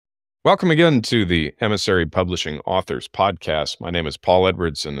Welcome again to the Emissary Publishing Authors Podcast. My name is Paul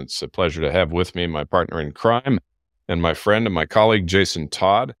Edwards, and it's a pleasure to have with me my partner in crime and my friend and my colleague, Jason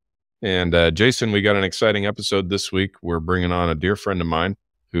Todd. And Jason, we got an exciting episode this week. We're bringing on a dear friend of mine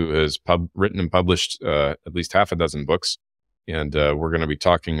who has written and published at least half a dozen books. And we're going to be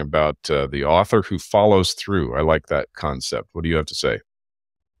talking about the author who follows through. I like that concept. What do you have to say?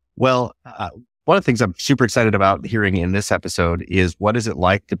 Well, one of the things I'm super excited about hearing in this episode is what is it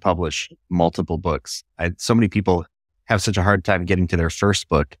like to publish multiple books? So many people have such a hard time getting to their first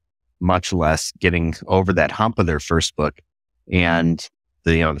book, much less getting over that hump of their first book. And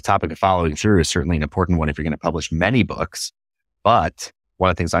the topic of following through is certainly an important one if you're going to publish many books. But one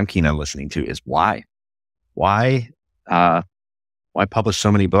of the things I'm keen on listening to is why? Why publish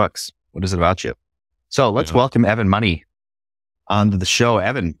so many books? What is it about you? So let's welcome Evan Money onto the show.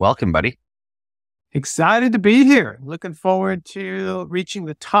 Evan, welcome, buddy. Excited to be here. Looking forward to reaching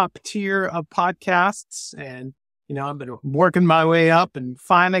the top tier of podcasts. And, I've been working my way up and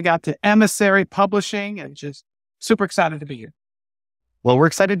finally got to Emissary Publishing and just super excited to be here. Well, we're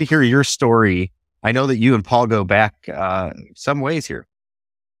excited to hear your story. I know that you and Paul go back some ways here.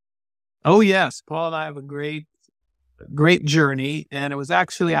 Oh, yes. Paul and I have a great journey. And it was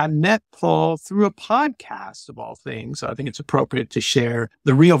actually, I met Paul through a podcast of all things. So I think it's appropriate to share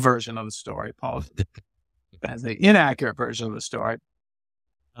the real version of the story. Paul has the inaccurate version of the story.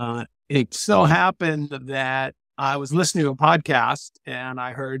 It so happened that I was listening to a podcast and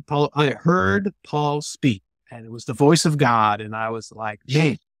I heard Paul speak, and it was the voice of God. And I was like,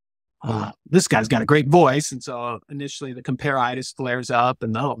 man, this guy's got a great voice. And so initially the compare-itis flares up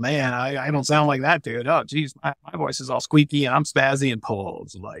and, oh man, I don't sound like that dude. Oh geez, my voice is all squeaky and I'm spazzy, and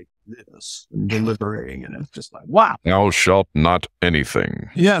Paul's like this and delivering. And it's just like, wow. Thou shalt not anything.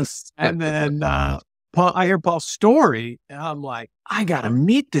 Yes. And then I hear Paul's story and I'm like, I got to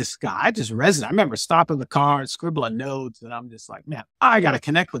meet this guy. I just resonate. I remember stopping the car and scribbling notes, and I'm just like, man, I got to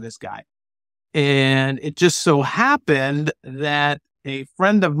connect with this guy. And it just so happened that a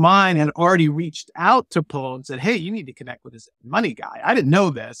friend of mine had already reached out to Paul and said, hey, you need to connect with this money guy. I didn't know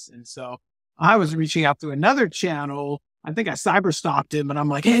this. And so I was reaching out through another channel. I think I cyber stalked him and I'm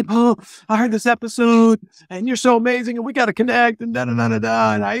like, hey, Paul, I heard this episode and you're so amazing and we got to connect and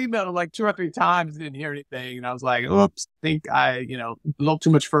da-da-da-da-da. And I emailed him like 2 or 3 times, didn't hear anything. And I was like, oops, I think a little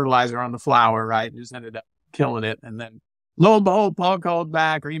too much fertilizer on the flower, right? And just ended up killing it. And then lo and behold, Paul called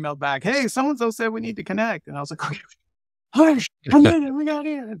back or emailed back, hey, so-and-so said we need to connect. And I was like, okay. Hush, come in, we got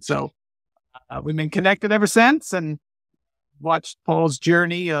here. And so we've been connected ever since, and watched Paul's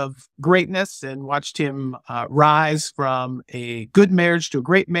journey of greatness and watched him rise from a good marriage to a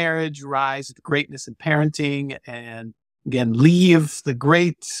great marriage, rise to greatness in parenting, and again, leave the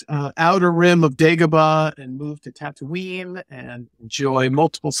great outer rim of Dagobah and move to Tatooine and enjoy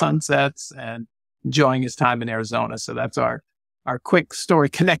multiple sunsets and enjoying his time in Arizona. So that's our quick story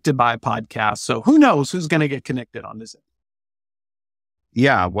connected by a podcast. So who knows who's going to get connected on this?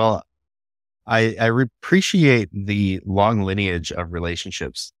 Yeah, well, I appreciate the long lineage of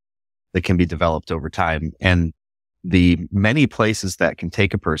relationships that can be developed over time and the many places that can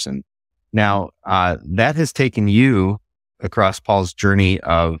take a person. Now, that has taken you across Paul's journey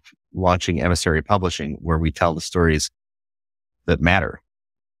of launching Emissary Publishing, where we tell the stories that matter.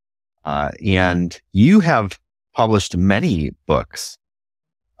 And you have published many books,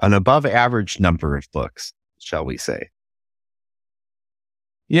 an above average number of books, shall we say.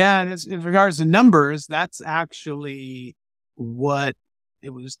 Yeah, and in regards to numbers, that's actually what it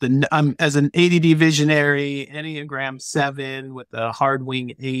was. As an ADD visionary, Enneagram 7 with a hard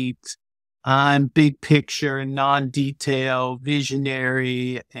wing 8, I'm big picture, non-detail,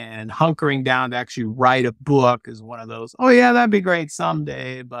 visionary, and hunkering down to actually write a book is one of those. Oh yeah, that'd be great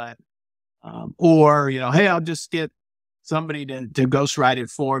someday, but hey, I'll just get somebody to ghostwrite it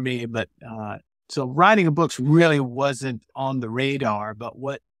for me, but so writing a book really wasn't on the radar, but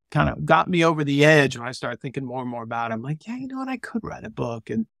what kind of got me over the edge when I started thinking more and more about it, I'm like, yeah, you know what? I could write a book.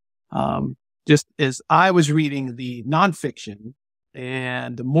 And just as I was reading the nonfiction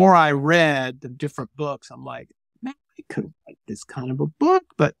and the more I read the different books, I'm like, man, I could write this kind of a book,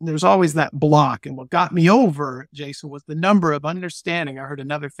 but there's always that block. And what got me over, Jason, was the number of understanding. I heard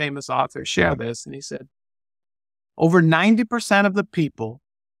another famous author share this, and he said, over 90% of the people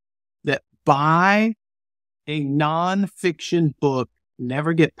that buy a nonfiction book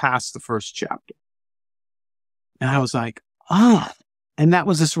never get past the first chapter. And I was like, and that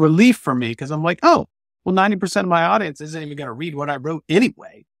was this relief for me because I'm like, oh, well, 90% of my audience isn't even going to read what I wrote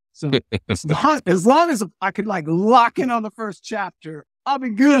anyway. So as long as I could like lock in on the first chapter, I'll be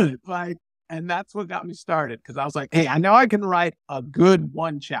good. Like, and that's what got me started because I was like, hey, I know I can write a good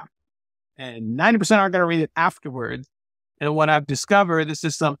 1 chapter. and 90% aren't going to read it afterwards. And what I've discovered, this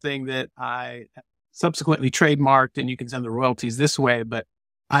is something that I subsequently trademarked, and you can send the royalties this way, but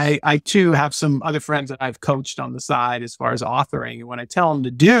I too have some other friends that I've coached on the side as far as authoring. And what I tell them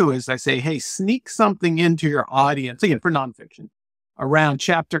to do is I say, hey, sneak something into your audience, again, for nonfiction, around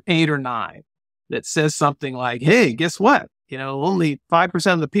chapter 8 or 9 that says something like, hey, guess what? Only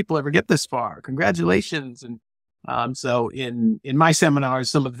 5% of the people ever get this far. Congratulations. And so in my seminars,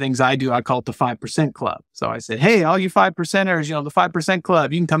 some of the things I do, I call it the 5% club. So I said, hey, all you 5%ers, the 5%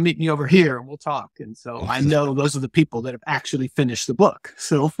 club, you can come meet me over here and we'll talk. And so I know those are the people that have actually finished the book.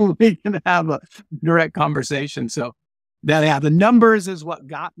 So we can have a direct conversation. So the numbers is what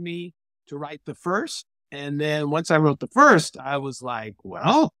got me to write the first. And then once I wrote the first, I was like,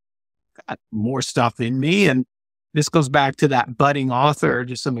 well, got more stuff in me. And this goes back to that budding author,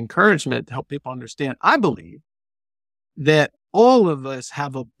 just some encouragement to help people understand. I believe that all of us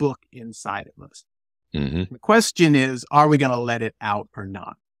have a book inside of us. Mm-hmm. The question is, are we going to let it out or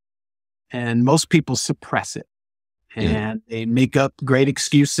not? And most people suppress it and they make up great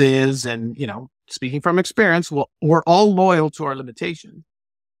excuses. And, speaking from experience, we're all loyal to our limitations.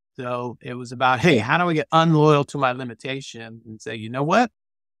 So it was about, hey, how do I get unloyal to my limitation and say, you know what?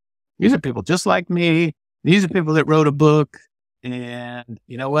 These are people just like me. These are people that wrote a book, and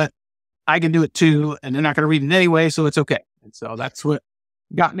you know what? I can do it too, and they're not going to read it anyway, so it's okay. And so that's what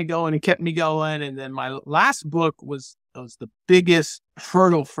got me going and kept me going. And then my last book was the biggest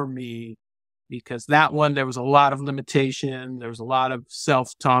hurdle for me, because that one, there was a lot of limitation. There was a lot of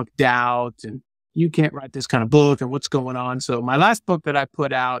self-talk, doubt, and you can't write this kind of book and what's going on. So my last book that I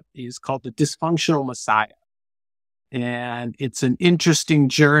put out is called The Dysfunctional Messiah. And it's an interesting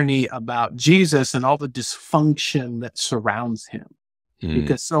journey about Jesus and all the dysfunction that surrounds him.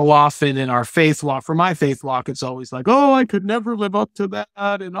 Because so often in our faith walk, for my faith walk, it's always like, oh, I could never live up to that.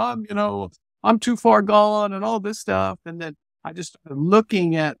 And I'm too far gone and all this stuff. And then I just started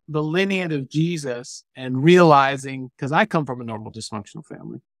looking at the lineage of Jesus and realizing, because I come from a normal dysfunctional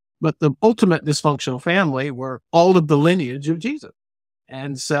family, but the ultimate dysfunctional family were all of the lineage of Jesus.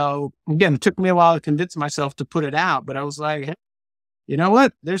 And so, again, it took me a while to convince myself to put it out, but I was like, hey, you know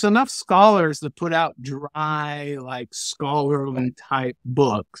what? There's enough scholars that put out dry, like scholarly type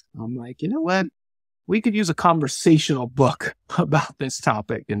books. I'm like, you know what? We could use a conversational book about this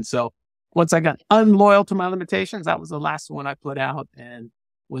topic. And so once I got unloyal to my limitations, that was the last one I put out, and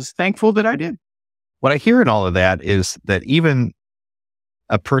was thankful that I did. What I hear in all of that is that even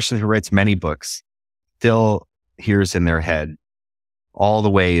a person who writes many books still hears in their head all the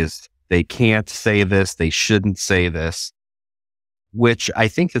ways they can't say this, they shouldn't say this, which I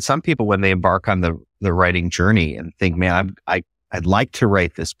think that some people, when they embark on the writing journey and think, man, I'd like to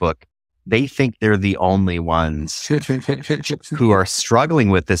write this book, they think they're the only ones who are struggling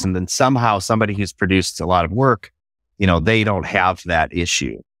with this. And then somehow somebody who's produced a lot of work, they don't have that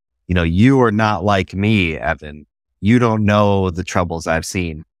issue. You are not like me, Evan. You don't know the troubles I've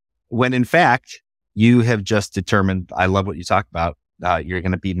seen. When in fact, you have just determined, I love what you talk about, you're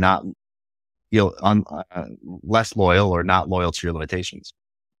going to be not, less loyal or not loyal to your limitations.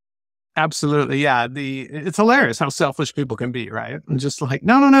 Absolutely. Yeah. It's hilarious how selfish people can be, right? And just like,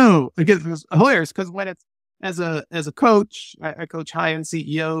 no. It's hilarious because when it's, as a coach, I coach high-end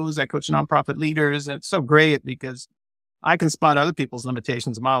CEOs, I coach nonprofit leaders, and it's so great because I can spot other people's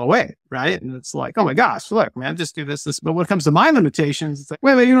limitations a mile away, right? And it's like, oh my gosh, look, man, just do this. But when it comes to my limitations, it's like,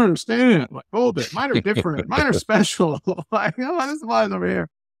 wait, you don't understand. Like, hold it. Mine are different. Mine are special. Like, this is mine over here.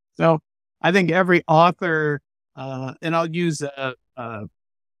 So I think every author, and I'll use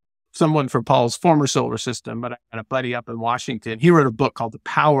someone from Paul's former solar system, but I had a buddy up in Washington. He wrote a book called The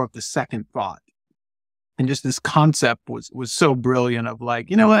Power of the Second Thought. And just this concept was so brilliant of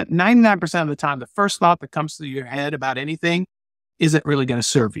like, you know what, 99% of the time, the first thought that comes to your head about anything isn't really going to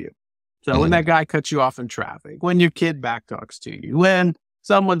serve you. So when that guy cuts you off in traffic, when your kid backtalks to you, when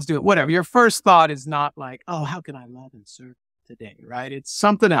someone's doing whatever, your first thought is not like, oh, how can I love and serve today, right? It's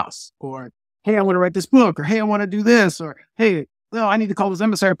something else. Or, hey, I want to write this book, or hey, I want to do this, or hey, no, I need to call those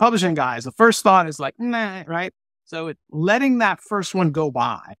Emissary Publishing guys. The first thought is like, nah, right? So letting that first one go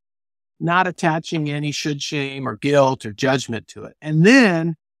by, not attaching any should, shame, or guilt or judgment to it. And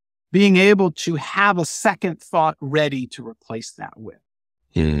then being able to have a second thought ready to replace that with.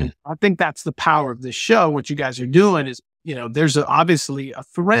 I think that's the power of this show. What you guys are doing is, there's obviously a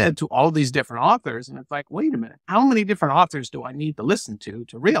thread to all these different authors. And it's like, wait a minute, how many different authors do I need to listen to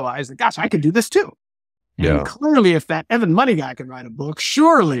realize that, gosh, I could do this too. And clearly, if that Evan Money guy can write a book,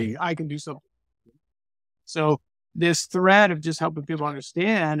 surely I can do something. So this thread of just helping people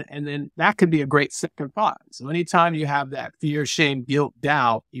understand. And then that could be a great second thought. So anytime you have that fear, shame, guilt,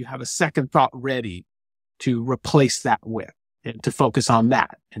 doubt, you have a second thought ready to replace that with and to focus on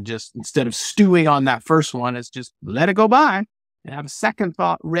that. And just instead of stewing on that first one, it's just let it go by and have a second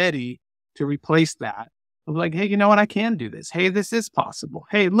thought ready to replace that. Of like, hey, you know what? I can do this. Hey, this is possible.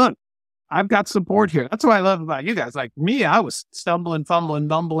 Hey, look, I've got support here. That's what I love about you guys. Like me, I was stumbling, fumbling,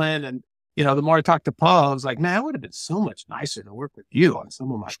 bumbling. And, the more I talked to Paul, I was like, man, it would have been so much nicer to work with you on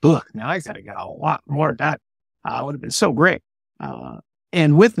some of my book. Now I got to get a lot more of that. Would have been so great.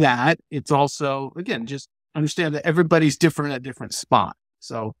 And with that, it's also, again, just understand that everybody's different at different spot.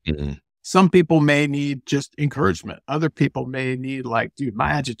 So some people may need just encouragement. Other people may need like, dude, my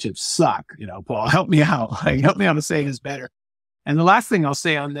adjectives suck. Paul, help me out. Like, help me out to say this better. And the last thing I'll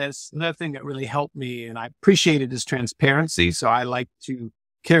say on this, another thing that really helped me and I appreciated is transparency. So I like to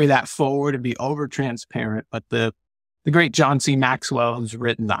carry that forward and be over transparent. But the great John C. Maxwell, who's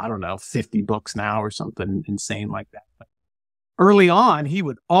written, 50 books now or something insane like that. But early on, he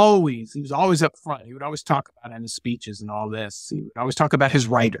was always up front. He would always talk about in his speeches and all this. He would always talk about his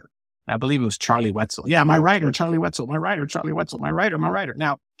writer. I believe it was Charlie Wetzel. Yeah, my writer, Charlie Wetzel, my writer, Charlie Wetzel, my writer, my writer.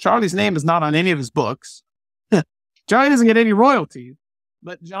 Now, Charlie's name is not on any of his books. Charlie doesn't get any royalties,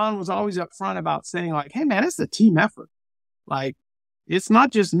 but John was always up front about saying like, hey man, it's a team effort. Like, it's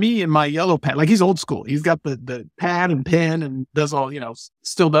not just me and my yellow pad. Like he's old school. He's got the pad and pen and does all,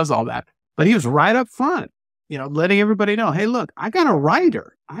 still does all that. But he was right up front, letting everybody know, hey, look, I got a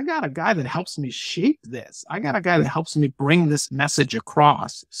writer. I got a guy that helps me shape this. I got a guy that helps me bring this message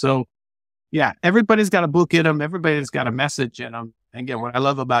across. So yeah, everybody's got a book in them. Everybody's got a message in them. And again, what I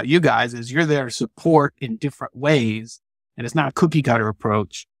love about you guys is you're there to support in different ways. And it's not a cookie cutter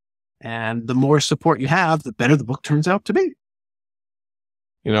approach. And the more support you have, the better the book turns out to be.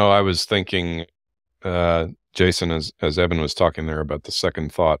 I was thinking, Jason, as Evan was talking there about the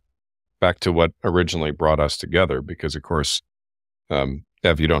second thought, back to what originally brought us together, because of course,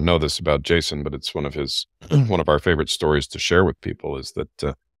 Ev, you don't know this about Jason, but it's one of our favorite stories to share with people is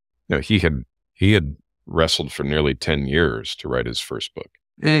that, he had wrestled for nearly 10 years to write his first book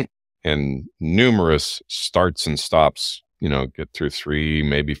and numerous starts and stops, get through 3,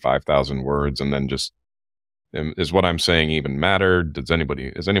 maybe 5,000 words. And then just, is what I'm saying even matter? Is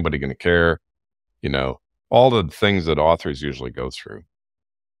anybody going to care? All the things that authors usually go through.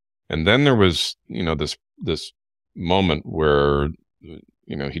 And then there was, this moment where,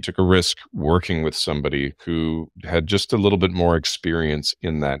 he took a risk working with somebody who had just a little bit more experience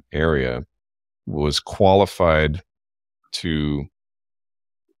in that area, was qualified to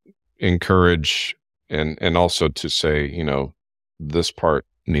encourage and also to say, this part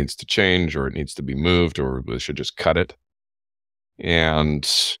needs to change or it needs to be moved or we should just cut it. And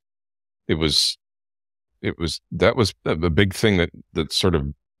that was the big thing that sort of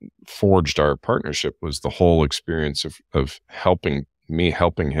forged our partnership, was the whole experience of helping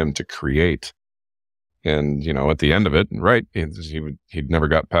him to create. And, at the end of it, right, he'd never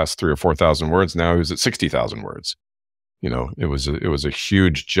got past 3,000 or 4,000 words. Now he was at 60,000 words. It was a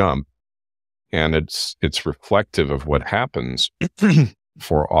huge jump, and it's reflective of what happens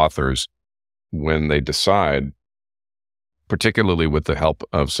for authors when they decide, particularly with the help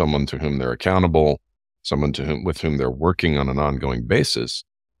of someone to whom they're accountable, someone with whom they're working on an ongoing basis,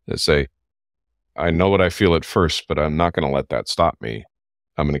 that say, I know what I feel at first, but I'm not going to let that stop me.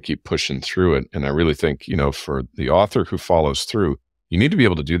 I'm going to keep pushing through it. And I really think, for the author who follows through, you need to be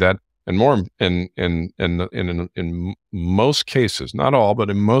able to do that. And more in most cases, not all, but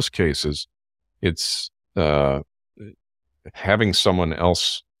in most cases, it's having someone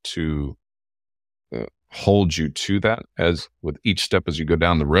else to hold you to that, as with each step as you go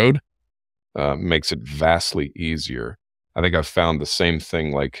down the road, makes it vastly easier. I think I've found the same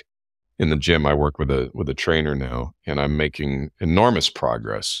thing, like in the gym. I work with a trainer now, and I'm making enormous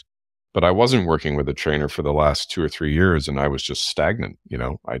progress. But I wasn't working with a trainer for the last 2 or 3 years, and I was just stagnant.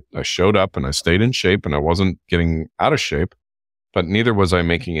 I showed up and I stayed in shape, and I wasn't getting out of shape, but neither was I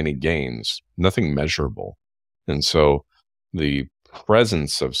making any gains, nothing measurable. And so the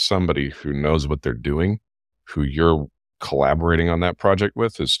presence of somebody who knows what they're doing, who you're collaborating on that project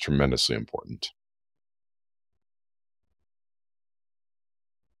with, is tremendously important.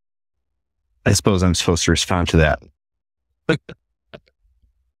 I suppose I'm supposed to respond to that.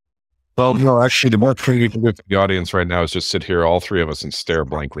 Well, no, actually, the more thing you can do for the audience right now is just sit here, all three of us, and stare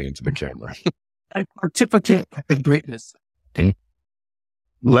blankly into the camera. I pontificate of greatness. Okay.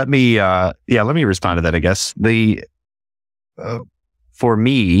 Let me respond to that, I guess. For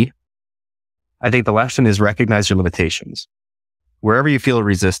me, I think the lesson is recognize your limitations. Wherever you feel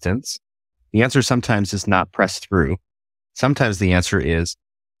resistance, The answer sometimes is not press through. Sometimes the answer is,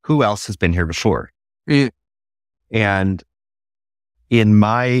 who else has been here before? And in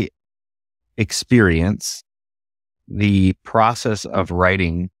my experience, the process of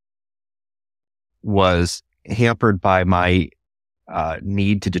writing was hampered by my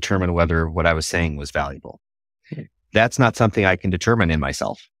need to determine whether what I was saying was valuable. That's not something I can determine in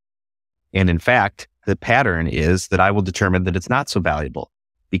myself. And in fact, the pattern is that I will determine that it's not so valuable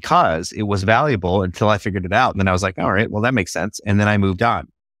because it was valuable until I figured it out. And then I was like, all right, well, that makes sense. And then I moved on.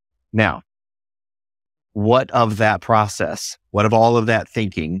 Now, what of that process, what of all of that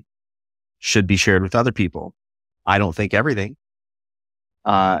thinking should be shared with other people? I don't think everything.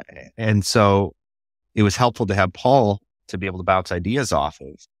 And so it was helpful to have Paul to be able to bounce ideas off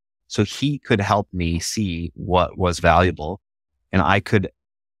of, so he could help me see what was valuable, and I could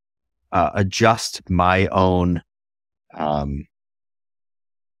adjust my own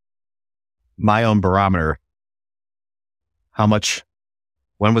barometer. How much?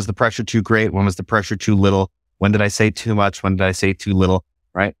 When was the pressure too great? When was the pressure too little? When did I say too much? When did I say too little?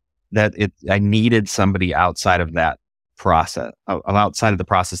 Right? I needed somebody outside of that process, outside of the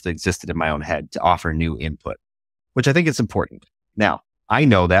process that existed in my own head, to offer new input, which I think is important. Now, I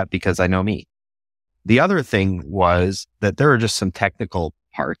know that because I know me. The other thing was that there are just some technical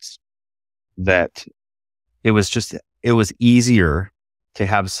parts that it was easier to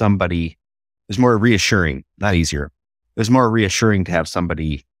have somebody, it was more reassuring, not easier. It was more reassuring to have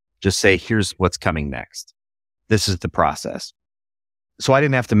somebody just say, here's what's coming next. This is the process. So I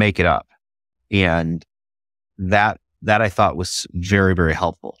didn't have to make it up. And that I thought was very, very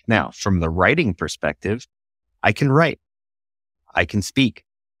helpful. Now, from the writing perspective, I can write. I can speak.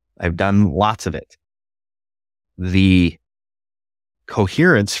 I've done lots of it. The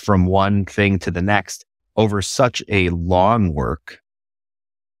coherence from one thing to the next over such a long work,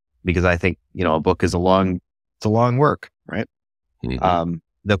 because I think, a book is a long work, right? Mm-hmm.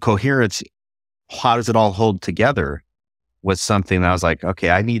 The coherence, how does it all hold together, was something that I was like, okay,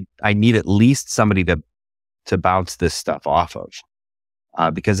 I need at least somebody to bounce this stuff off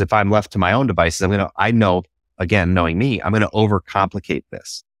of. Because if I'm left to my own devices, I know, again, knowing me, I'm going to overcomplicate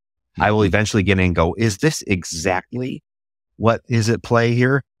this. I will eventually get in and go, is this exactly what is at play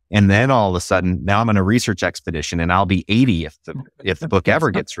here? And then all of a sudden, now I'm on a research expedition and I'll be 80 if the book ever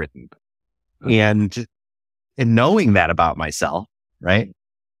gets written. And knowing that about myself, right,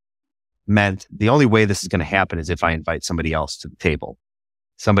 meant the only way this is going to happen is if I invite somebody else to the table,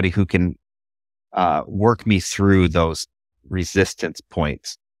 somebody who can work me through those resistance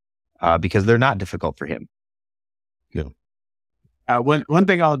points, because they're not difficult for him. Yeah. One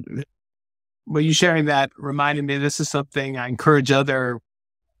thing you sharing that reminded me, this is something I encourage other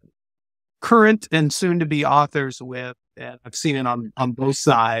current and soon to be authors with, and I've seen it on both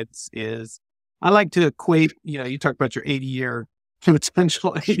sides, is I like to equate, you talked about your 80-year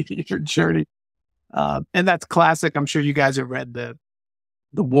potential 80-year journey. And that's classic. I'm sure you guys have read the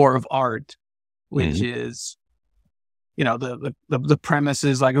War of Art, which is, the premise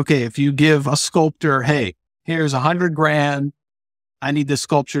is like, okay, if you give a sculptor, hey, here's $100,000. I need this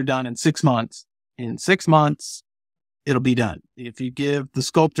sculpture done in 6 months. In 6 months, it'll be done. If you give the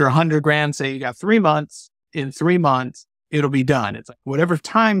sculptor $100,000, say you got 3 months, in 3 months, it'll be done. It's like whatever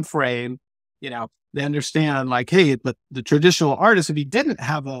time frame, they understand like, hey, but the traditional artist, if he didn't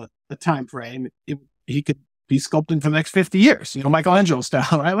have a time frame, he could be sculpting for the next 50 years, Michelangelo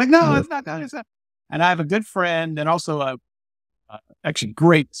style, right? Like, no, it's not done. It's not. And I have a good friend and also a actually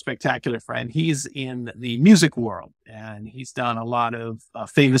great, spectacular friend. He's in the music world and he's done a lot of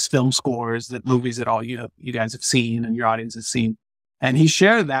famous film scores, movies that all you guys have seen and your audience has seen. And he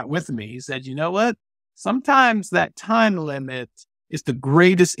shared that with me. He said, you know what? Sometimes that time limit is the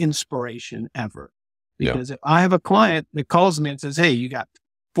greatest inspiration ever. Because if I have a client that calls me and says, hey, you got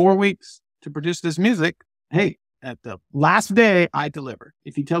 4 weeks to produce this music. Hey, at the last day, I deliver.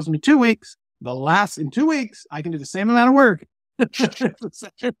 If he tells me 2 weeks, in 2 weeks, I can do the same amount of work. Project,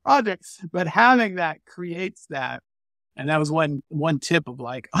 but having that creates that. And that was one tip of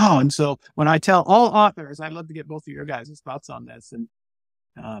like, and so when I tell all authors, I'd love to get both of your guys' thoughts on this.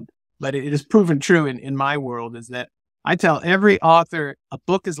 And, but it is proven true in my world, is that I tell every author, a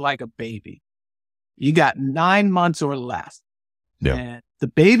book is like a baby. You got 9 months or less. Yeah. And the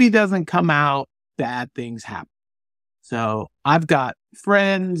baby doesn't come out, bad things happen. So I've got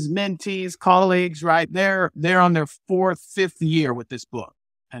friends, mentees, colleagues, right? They're on their 4th, 5th year with this book.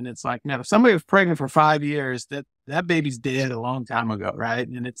 And it's like, man, if somebody was pregnant for 5 years, that baby's dead a long time ago, right?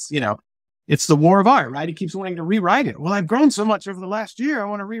 And it's, it's the War of Art, right? He keeps wanting to rewrite it. Well, I've grown so much over the last year. I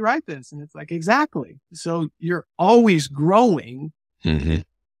want to rewrite this. And it's like, exactly. So you're always growing. Mm-hmm.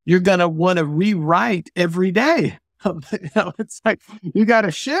 you're going to want to rewrite every day. It's like you got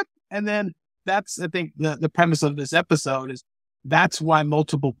to ship. And then that's, I think, the premise of this episode is that's why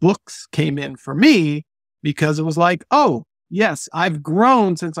multiple books came in for me, because it was like, oh, yes, I've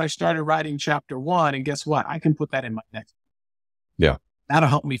grown since I started writing chapter 1. And guess what? I can put that in my next. Yeah. That'll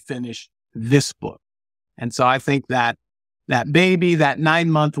help me finish this book. And so I think that that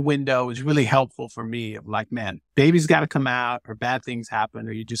 9-month window is really helpful for me of like, man, baby's got to come out or bad things happen,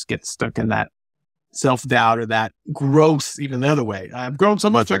 or you just get stuck in that self-doubt or that growth, even the other way. I've grown so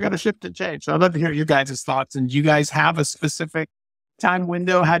much, I got to shift and change. So I'd love to hear your guys' thoughts. And do you guys have a specific time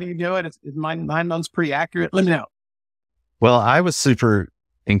window? How do you do it? Is my 9 months pretty accurate? Let me know. Well, I was super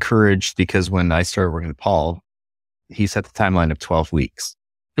encouraged because when I started working with Paul, he set the timeline of 12 weeks.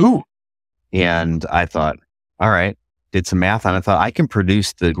 Ooh. And I thought, all right, did some math on it. I thought I can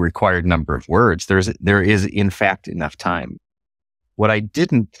produce the required number of words. There is in fact enough time. What I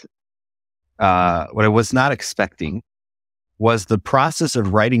was not expecting was the process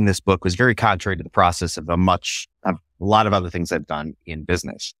of writing this book was very contrary to the process of a lot of other things I've done in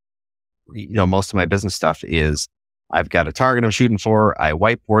business. Most of my business stuff is I've got a target I'm shooting for. I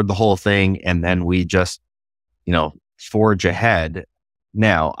whiteboard the whole thing, and then we just, forge ahead.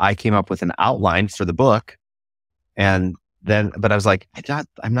 Now I came up with an outline for the book, but I was like,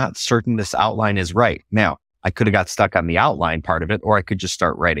 I'm not certain this outline is right. Now I could have got stuck on the outline part of it, or I could just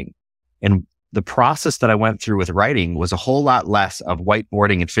start writing. And the process that I went through with writing was a whole lot less of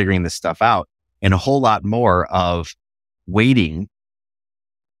whiteboarding and figuring this stuff out, and a whole lot more of waiting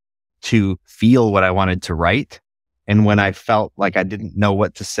to feel what I wanted to write. And when I felt like I didn't know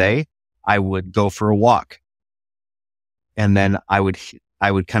what to say, I would go for a walk. And then I would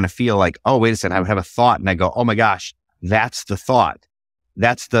kind of feel like, oh, wait a second, I would have a thought and I go, oh my gosh, that's the thought.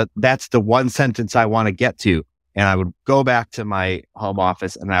 That's the one sentence I want to get to. And I would go back to my home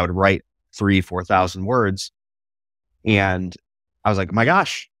office and I would write 3,000-4,000 words. And I was like, oh my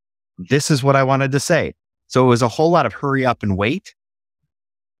gosh, this is what I wanted to say. So it was a whole lot of hurry up and wait,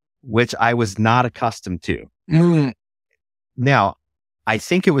 which I was not accustomed to. Mm. Now, I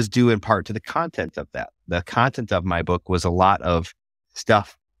think it was due in part to the content of that. The content of my book was a lot of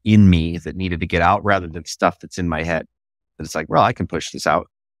stuff in me that needed to get out rather than stuff that's in my head. But it's like, well, I can push this out.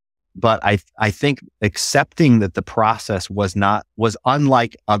 But I think accepting that the process was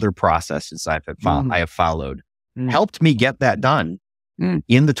unlike other processes I have followed helped me get that done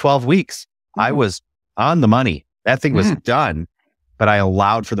in the 12 weeks. I was on the money. That thing was done, but I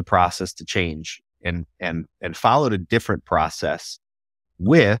allowed for the process to change and followed a different process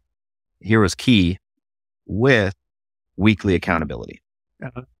with weekly accountability.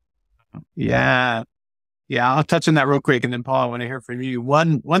 Yeah. Yeah, I'll touch on that real quick. And then Paul, I want to hear from you.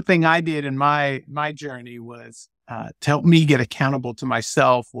 One thing I did in my journey was to help me get accountable to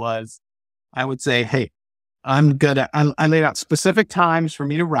myself was I would say, hey, I laid out specific times for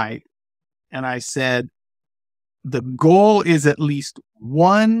me to write. And I said, the goal is at least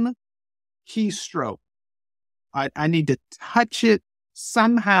one keystroke. I need to touch it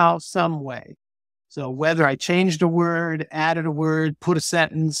somehow, some way. So whether I changed a word, added a word, put a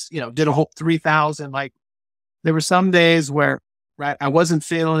sentence, did a whole 3,000, like there were some days where, right, I wasn't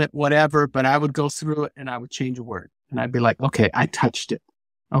feeling it, whatever, but I would go through it and I would change a word and I'd be like, okay, I touched it.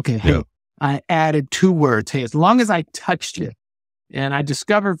 Okay. Hey, I added 2 words. Hey, as long as I touched it. And I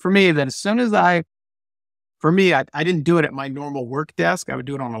discovered for me that as soon as I didn't do it at my normal work desk. I would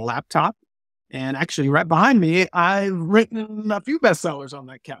do it on a laptop. And actually right behind me, I've written a few bestsellers on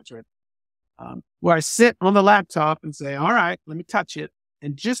that couch, right? Where I sit on the laptop and say, all right, let me touch it.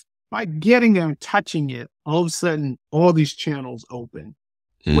 And just by getting there and touching it, all of a sudden, all these channels open.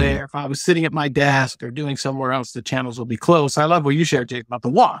 Where if I was sitting at my desk or doing somewhere else, the channels will be closed. I love what you shared, Jake, about the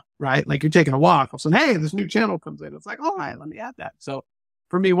walk, right? Like you're taking a walk. All of a sudden, hey, this new channel comes in. It's like, all right, let me add that. So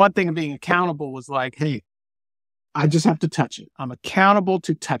for me, one thing of being accountable was like, hey, I just have to touch it. I'm accountable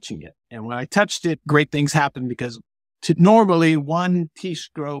to touching it. And when I touched it, great things happened because normally one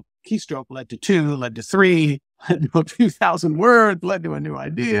keystroke led to 2, led to 3, led to a few thousand words, led to a new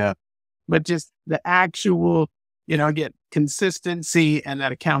idea. But just the actual, get consistency and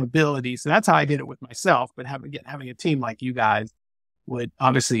that accountability. So that's how I did it with myself. But having a team like you guys would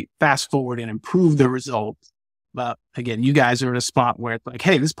obviously fast forward and improve the results. But again, you guys are at a spot where it's like,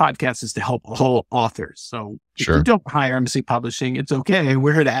 hey, this podcast is to help all authors. So if you don't hire Emissary Publishing, it's okay.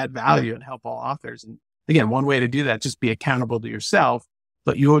 We're here to add value and help all authors. And again, one way to do that, just be accountable to yourself.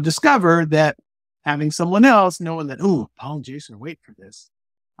 But you'll discover that having someone else knowing that, oh, Paul and Jason, wait for this.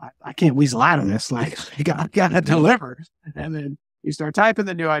 I can't weasel out of this. Like, I got to deliver. And then you start typing,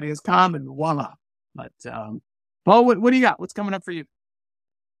 the new ideas come and voila. But Paul, what do you got? What's coming up for you?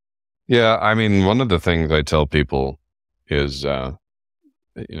 Yeah. I mean, one of the things I tell people is, I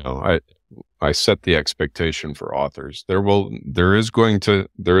set the expectation for authors. There is going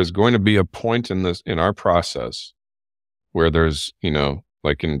to be a point in our process where there's,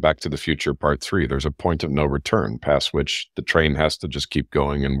 like in Back to the Future Part 3, there's a point of no return past which the train has to just keep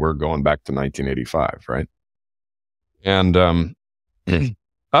going, and we're going back to 1985, right? And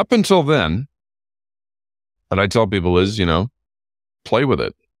up until then, what I tell people is, play with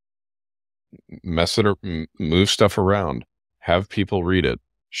it, mess it, or move stuff around, have people read it,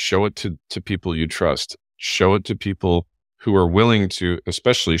 show it to people you trust, show it to people who are willing to,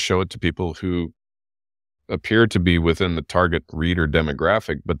 especially show it to people who appear to be within the target reader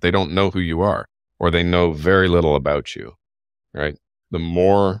demographic, but they don't know who you are, or they know very little about you, right? The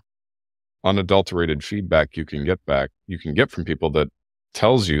more unadulterated feedback you can get from people that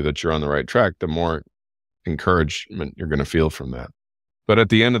tells you that you're on the right track, the more encouragement you're going to feel from that. But at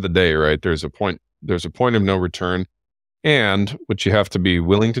the end of the day, right, there's a point of no return. And what you have to be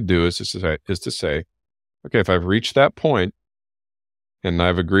willing to do is to say, okay, if I've reached that point and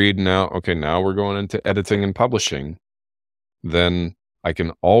I've agreed now we're going into editing and publishing, then I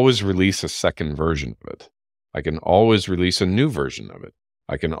can always release a second version of it. I can always release a new version of it.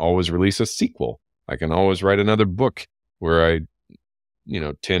 I can always release a sequel. I can always write another book where I,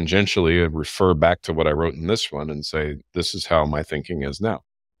 tangentially refer back to what I wrote in this one and say, this is how my thinking is now.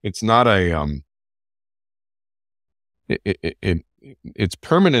 It's not it's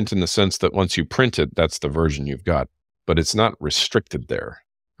permanent in the sense that once you print it, that's the version you've got, but it's not restricted there,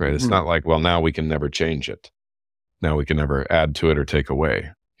 right? It's not like, well, now we can never change it. Now we can never add to it or take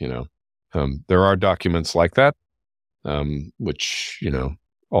away, there are documents like that, which,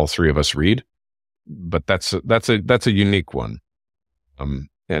 all three of us read, but that's a unique one.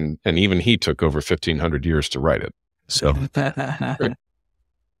 And even he took over 1,500 years to write it. So,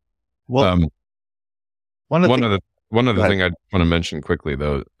 well, one other thing I want to mention quickly,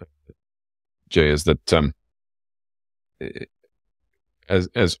 though, Jay, is that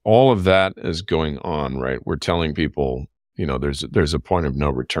as all of that is going on, right, we're telling people, there's a point of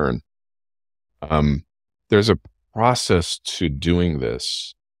no return. There's a process to doing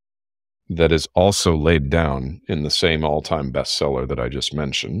this that is also laid down in the same all-time bestseller that I just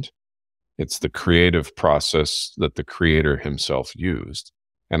mentioned. It's the creative process that the creator himself used.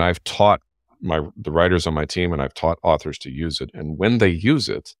 And I've taught the writers on my team, and I've taught authors to use it. And when they use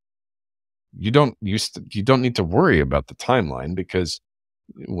it, you don't need to worry about the timeline, because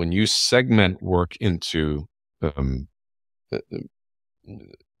when you segment work into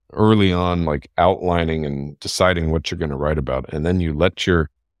early on, like outlining and deciding what you're going to write about, and then you let your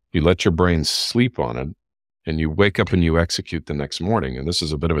brain sleep on it, and you wake up and you execute the next morning. And this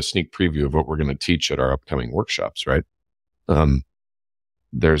is a bit of a sneak preview of what we're going to teach at our upcoming workshops, right?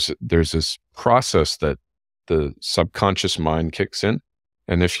 There's this process that the subconscious mind kicks in.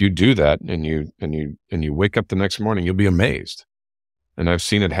 And if you do that and you wake up the next morning, you'll be amazed. And I've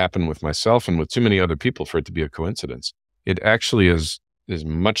seen it happen with myself and with too many other people for it to be a coincidence. It actually is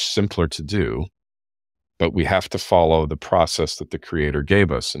much simpler to do, but we have to follow the process that the creator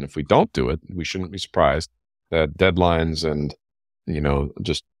gave us. And if we don't do it, we shouldn't be surprised that deadlines and,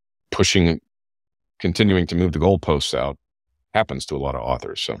 just continuing to move the goalposts out happens to a lot of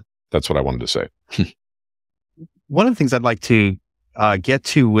authors. So that's what I wanted to say. One of the things I'd like to get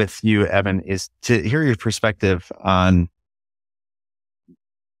to with you, Evan, is to hear your perspective on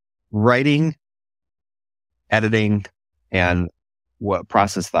writing, editing, and what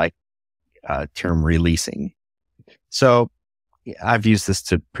process like term releasing. So I've used this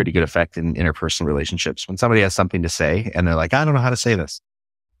to pretty good effect in interpersonal relationships. When somebody has something to say and they're like, I don't know how to say this.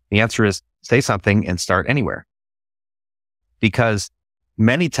 The answer is say something and start anywhere. Because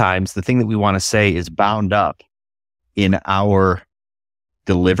many times the thing that we want to say is bound up in our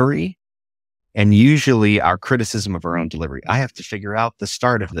delivery, and usually our criticism of our own delivery. I have to figure out the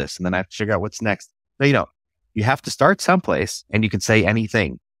start of this, and then I have to figure out what's next. But, you have to start someplace, and you can say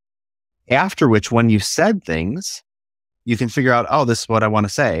anything. After which, when you've said things, you can figure out, oh, this is what I want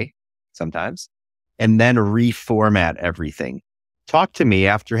to say sometimes, and then reformat everything. Talk to me,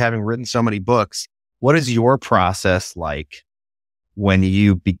 after having written so many books, what is your process like when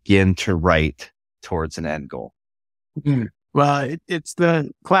you begin to write towards an end goal? Well, it's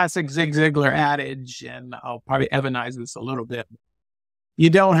the classic Zig Ziglar adage, and I'll probably Evanize this a little bit. You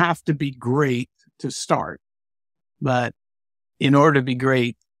don't have to be great to start, but in order to be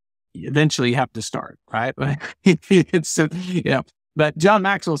great, eventually you have to start, right? But John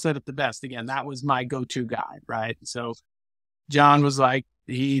Maxwell said it the best. Again, that was my go-to guy, right? So John was like,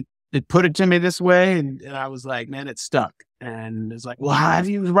 he put it to me this way, and I was like, man, it stuck. And it's like, well, how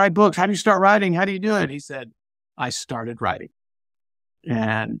do you write books? How do you start writing? How do you do it? He said, I started writing.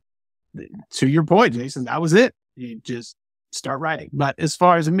 And to your point, Jason, that was it. You just start writing. But as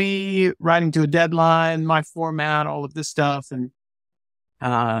far as me writing to a deadline, my format, all of this stuff, and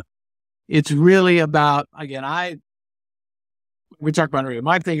it's really about, again, we talk about it.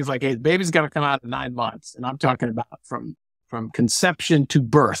 My thing is like, hey, the baby's got to come out in 9 months. And I'm talking about from conception to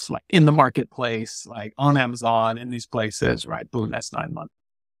birth, like in the marketplace, like on Amazon, in these places, right? Boom, that's 9 months.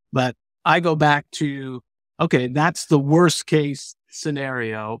 But I go back to, okay, that's the worst case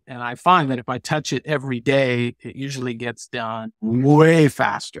scenario. And I find that if I touch it every day, it usually gets done way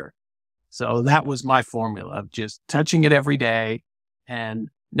faster. So that was my formula of just touching it every day and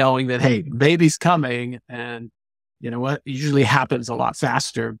knowing that, hey, baby's coming, and you know what, it usually happens a lot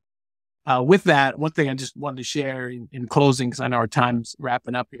faster. With that, one thing I just wanted to share in closing, because I know our time's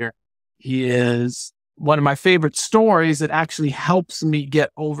wrapping up here, is one of my favorite stories that actually helps me get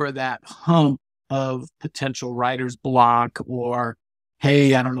over that hump of potential writer's block, or,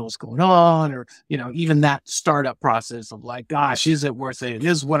 hey, I don't know what's going on, or, you know, even that startup process of like, gosh, is it worth it? It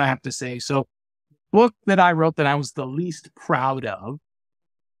is what I have to say. So book that I wrote that I was the least proud of,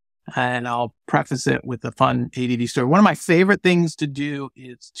 and I'll preface it with a fun ADD story. One of my favorite things to do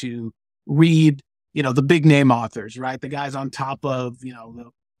is to read, you know, the big name authors, right? The guys on top of, you know, the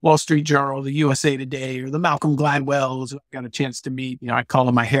Wall Street Journal, the USA Today, or the Malcolm Gladwells, who I got a chance to meet. You know, I call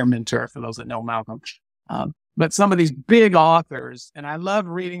him my hair mentor for those that know Malcolm. But some of these big authors, and I love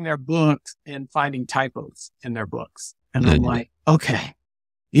reading their books and finding typos in their books. And I'm like, okay,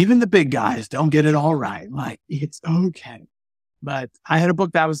 even the big guys don't get it all right. Like, it's okay. But I had a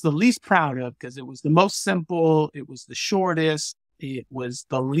book that I was the least proud of because it was the most simple. It was the shortest. It was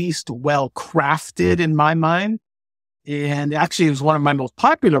the least well crafted in my mind. And actually, it was one of my most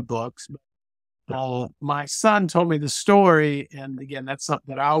popular books. My son told me the story. And again, that's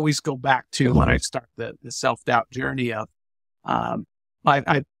something that I always go back to when I start the self-doubt journey of,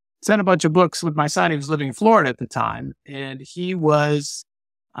 I sent a bunch of books with my son. He was living in Florida at the time, and he was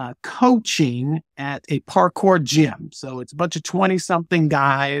coaching at a parkour gym. So it's a bunch of 20-something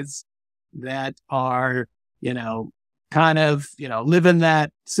guys that are, you know, kind of, you know, living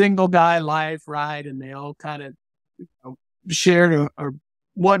that single guy life, right? And they all kind of, you know, shared a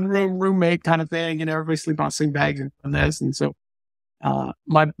one room roommate kind of thing, and everybody sleep on sleeping bags and this. And so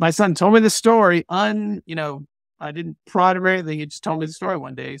my son told me the story you know, I didn't prod him or anything. He just told me the story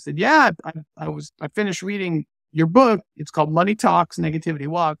one day. He said, yeah, I finished reading your book. It's called Money Talks, Negativity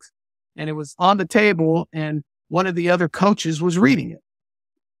Walks. And it was on the table, and one of the other coaches was reading it.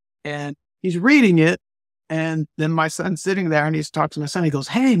 And he's reading it. And then my son's sitting there, and he's talking to my son. He goes,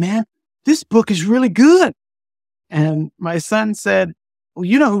 hey, man, this book is really good. And my son said, well,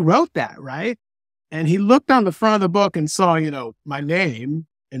 you know who wrote that, right? And he looked on the front of the book and saw, you know, my name.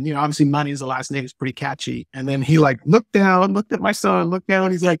 And, you know, obviously Money is the last name. It's pretty catchy. And then he like looked down, looked at my son, looked down,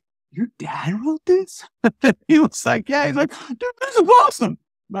 and he's like, your dad wrote this? He was like, yeah. He's like, dude, this is awesome.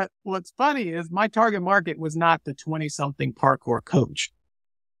 But what's funny is my target market was not the 20-something parkour coach,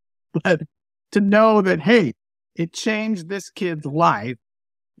 but to know that, hey, it changed this kid's life.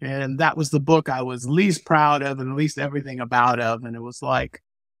 And that was the book I was least proud of and least everything about of. And it was like,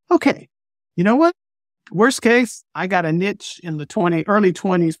 okay, you know what? Worst case, I got a niche in the early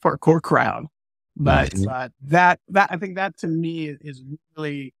 20s parkour crowd. But that I think that to me is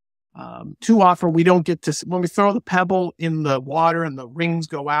really too often we don't get to, when we throw the pebble in the water and the rings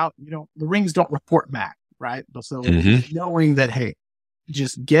go out, you know, the rings don't report back, right? So knowing that, hey,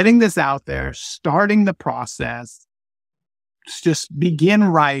 just getting this out there, starting the process, just begin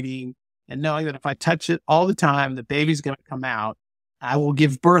writing, and knowing that if I touch it all the time, the baby's going to come out. I will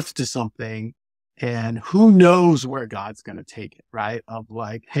give birth to something, and who knows where God's going to take it, right? Of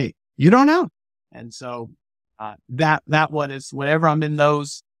like, hey, you don't know. And so that one is whenever I'm in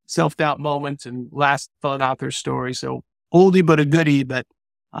those self-doubt moments. And last fun author story. So oldie, but a goodie, but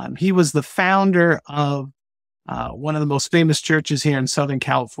he was the founder of one of the most famous churches here in Southern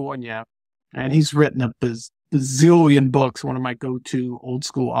California. And he's written a bazillion books, one of my go-to old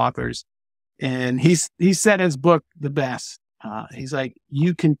school authors. And he said his book the best. He's like,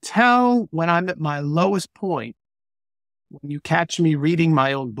 you can tell when I'm at my lowest point when you catch me reading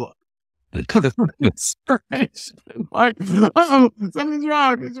my own book. Like, uh-oh, something's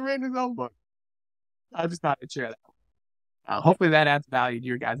wrong. He's reading his own book. I just thought I'd share that. Hopefully that adds value to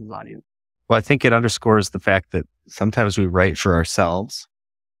your guys' audience. Well, I think it underscores the fact that sometimes we write for ourselves,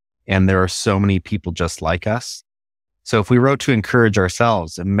 and there are so many people just like us. So if we wrote to encourage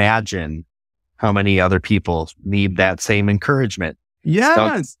ourselves, imagine how many other people need that same encouragement.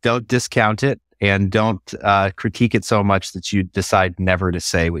 Yes. Don't discount it. and don't critique it so much that you decide never to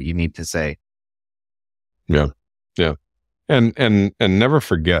say what you need to say. Yeah. Yeah. And never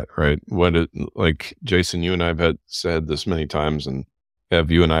forget, right? Like Jason, you and I have said this many times, and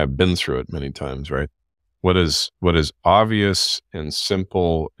you and I have been through it many times, right? What is obvious and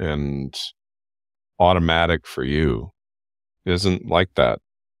simple and automatic for you isn't like that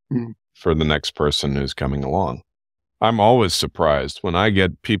for the next person who's coming along. I'm always surprised when I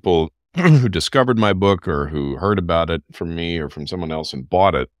get people who discovered my book or who heard about it from me or from someone else and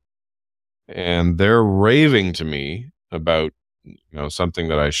bought it, and they're raving to me about, something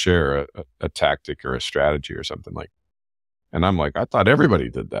that I share, a tactic or a strategy or something like. And I'm like, I thought everybody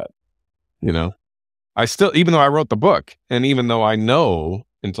did that. I still, even though I wrote the book, and even though I know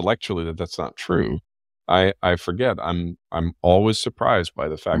intellectually that that's not true, I forget. I'm always surprised by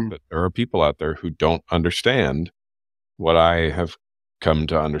the fact that there are people out there who don't understand what I have come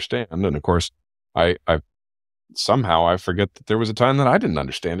to understand. And of course, I somehow I forget that there was a time that I didn't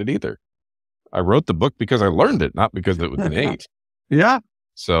understand it either. I wrote the book because I learned it, not because it was innate. Yeah.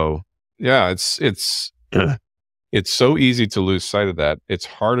 So yeah, it's so easy to lose sight of that. It's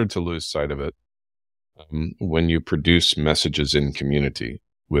harder to lose sight of it when you produce messages in community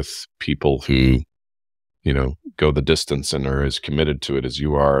with people who, go the distance and are as committed to it as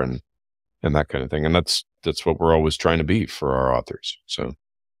you are, and that kind of thing. And that's what we're always trying to be for our authors. So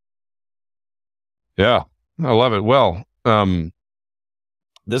yeah, I love it. Well,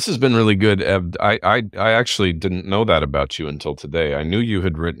 this has been really good, Eb. I actually didn't know that about you until today. I knew you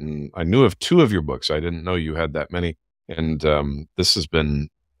had I knew of 2 of your books. I didn't know you had that many. And this has been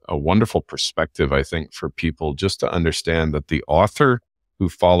a wonderful perspective, I think, for people just to understand that the author who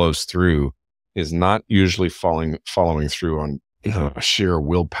follows through is not usually following through on sheer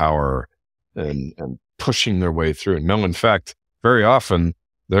willpower and pushing their way through. No, in fact, very often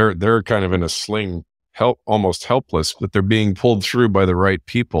they're kind of in a sling, almost helpless, but they're being pulled through by the right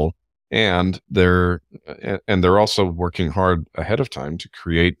people, and they're also working hard ahead of time to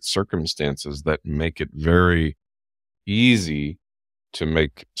create circumstances that make it very easy to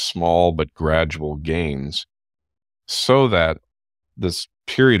make small but gradual gains, so that this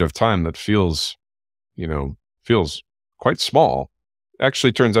period of time that feels quite small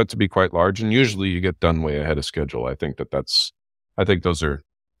actually turns out to be quite large, and usually you get done way ahead of schedule. I think that's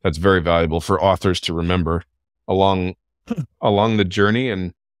very valuable for authors to remember along the journey.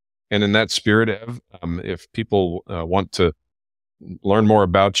 And in that spirit, Ev, if people want to learn more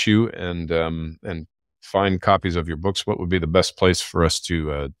about you and find copies of your books, what would be the best place for us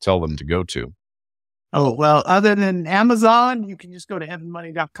to tell them to go to? Oh, well, other than Amazon, you can just go to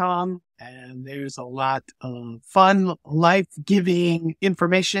evanmoney.com, and there's a lot of fun, life-giving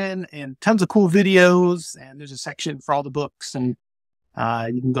information and tons of cool videos. And there's a section for all the books, and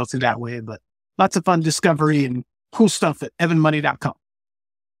you can go through that way. But lots of fun discovery and cool stuff at evanmoney.com.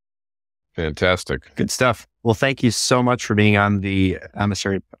 Fantastic. Good stuff. Well, thank you so much for being on the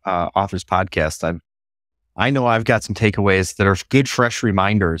Emissary Authors Podcast. I know I've got some takeaways that are good, fresh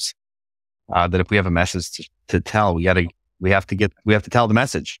reminders that if we have a message to tell, we have to tell the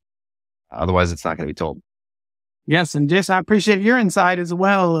message. Otherwise, it's not going to be told. Yes, and Jason, I appreciate your insight as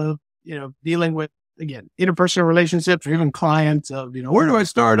well of dealing with, again, interpersonal relationships or even clients of where do I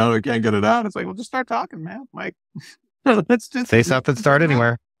start? Oh, I can't get it out. It's like, well, just start talking, man. Like, let's just say something. Start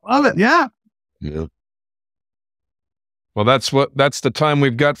anywhere. Love it. Yeah. Yeah. Well, that's the time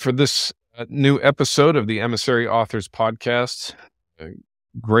we've got for this new episode of the Emissary Authors Podcast.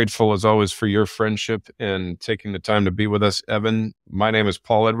 Grateful as always for your friendship and taking the time to be with us, Evan. My name is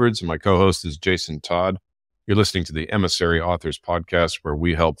Paul Edwards, and my co-host is Jason Todd. You're listening to the Emissary Authors Podcast, where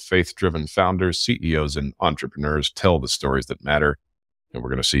we help faith-driven founders, CEOs, and entrepreneurs tell the stories that matter. And we're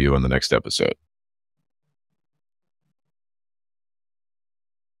going to see you on the next episode.